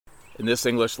In this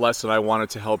English lesson, I wanted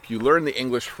to help you learn the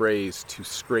English phrase to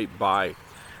scrape by.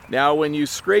 Now, when you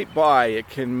scrape by, it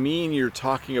can mean you're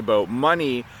talking about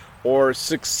money or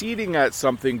succeeding at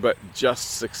something, but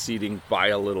just succeeding by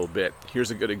a little bit. Here's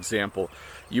a good example.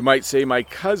 You might say, my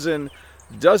cousin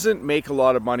doesn't make a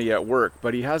lot of money at work,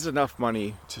 but he has enough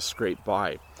money to scrape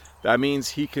by. That means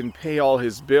he can pay all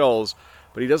his bills,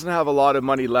 but he doesn't have a lot of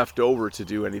money left over to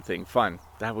do anything fun.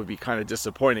 That would be kind of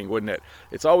disappointing, wouldn't it?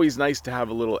 It's always nice to have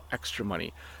a little extra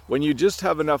money. When you just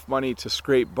have enough money to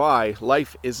scrape by,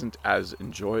 life isn't as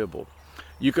enjoyable.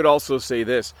 You could also say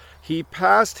this: he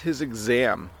passed his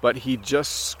exam, but he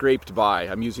just scraped by.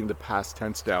 I'm using the past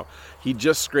tense now. He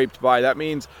just scraped by. That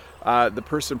means the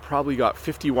person probably got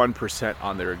 51%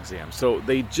 on their exam. So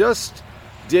they just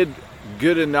did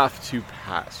good enough to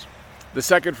pass. The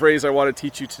second phrase I want to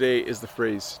teach you today is the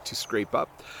phrase to scrape up.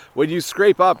 When you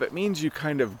scrape up, it means you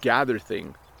kind of gather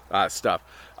stuff.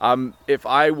 If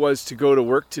I was to go to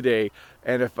work today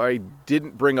and if I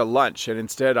didn't bring a lunch and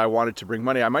instead I wanted to bring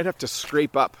money, I might have to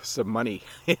scrape up some money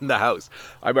in the house.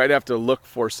 I might have to look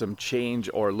for some change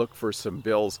or look for some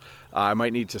bills. I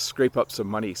might need to scrape up some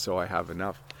money so I have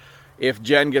enough. If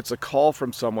Jen gets a call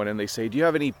from someone and they say, do you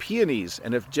have any peonies?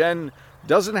 And if Jen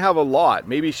doesn't have a lot,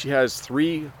 maybe she has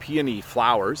 3 peony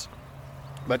flowers,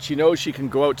 but she knows she can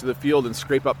go out to the field and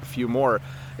scrape up a few more,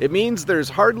 it means there's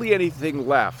hardly anything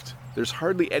left. There's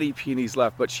hardly any peonies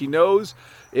left, but she knows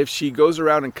if she goes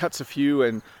around and cuts a few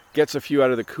and gets a few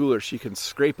out of the cooler, she can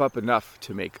scrape up enough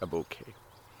to make a bouquet.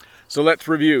 So let's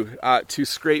review. To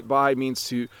scrape by means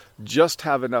to just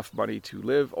have enough money to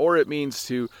live, or it means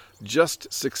to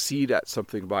just succeed at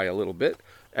something by a little bit.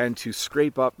 And to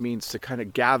scrape up means to kind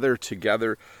of gather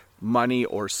together money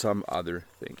or some other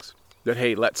things. But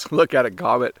hey, let's look at a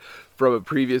comment from a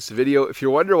previous video. If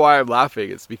you're wondering why I'm laughing,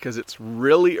 it's because it's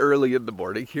really early in the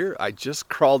morning here. I just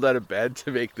crawled out of bed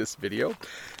to make this video.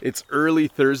 It's early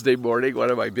Thursday morning,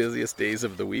 one of my busiest days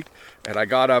of the week. And I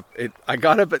got up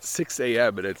at 6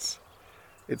 a.m. and it's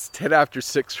 10 after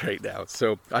 6 right now.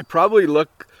 So I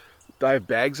have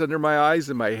bags under my eyes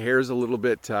and my hair's a little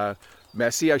bit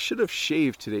messy. I should have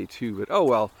shaved today too, but oh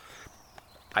well.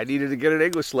 I needed to get an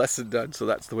English lesson done, so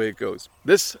that's the way it goes.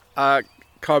 This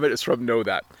comment is from Know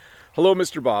That. Hello,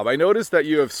 Mr. Bob. I noticed that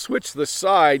you have switched the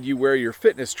side you wear your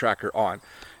fitness tracker on.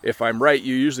 If I'm right,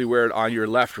 you usually wear it on your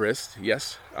left wrist.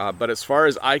 Yes, but as far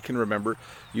as I can remember,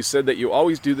 you said that you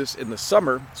always do this in the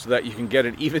summer so that you can get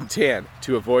an even tan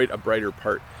to avoid a brighter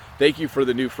part. Thank you for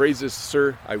the new phrases,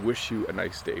 sir. I wish you a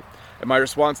nice day. And my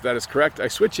response, that is correct. I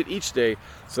switch it each day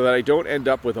so that I don't end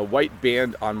up with a white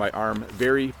band on my arm.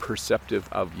 Very perceptive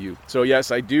of you. So yes,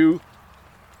 I do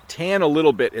tan a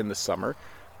little bit in the summer.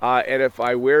 And if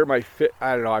I wear my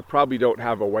I probably don't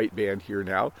have a white band here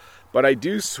now, but I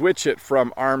do switch it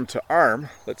from arm to arm.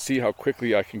 Let's see how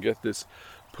quickly I can get this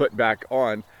put back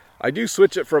on. I do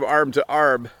switch it from arm to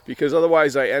arm because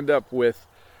otherwise I end up with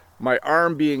my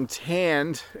arm being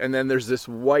tanned, and then there's this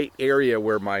white area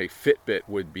where my Fitbit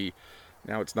would be.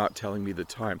 Now it's not telling me the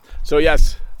time. So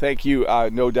yes, thank you,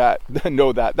 Know That.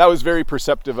 That was very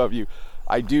perceptive of you.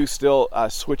 I do still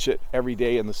switch it every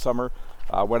day in the summer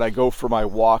when I go for my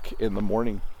walk in the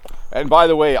morning. And by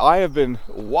the way, I have been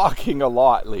walking a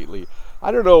lot lately.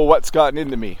 I don't know what's gotten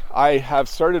into me. I have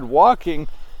started walking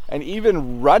and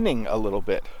even running a little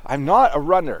bit. I'm not a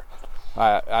runner.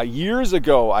 Years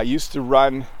ago, I used to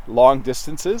run long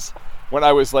distances when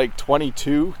I was like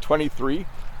 22, 23.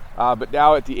 But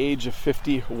now at the age of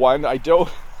 51, I don't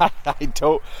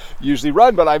usually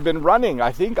run, but I've been running.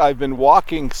 I think I've been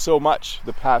walking so much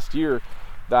the past year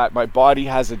that my body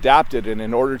has adapted. And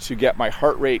in order to get my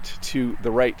heart rate to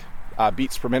the right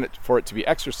beats per minute for it to be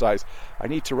exercise, I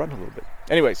need to run a little bit.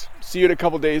 Anyways, see you in a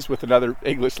couple days with another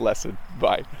English lesson.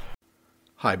 Bye.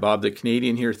 Hi, Bob the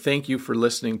Canadian here. Thank you for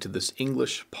listening to this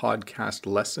English podcast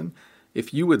lesson.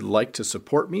 If you would like to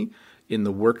support me in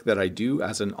the work that I do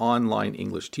as an online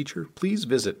English teacher, please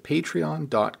visit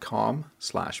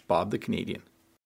patreon.com/Bob the Canadian.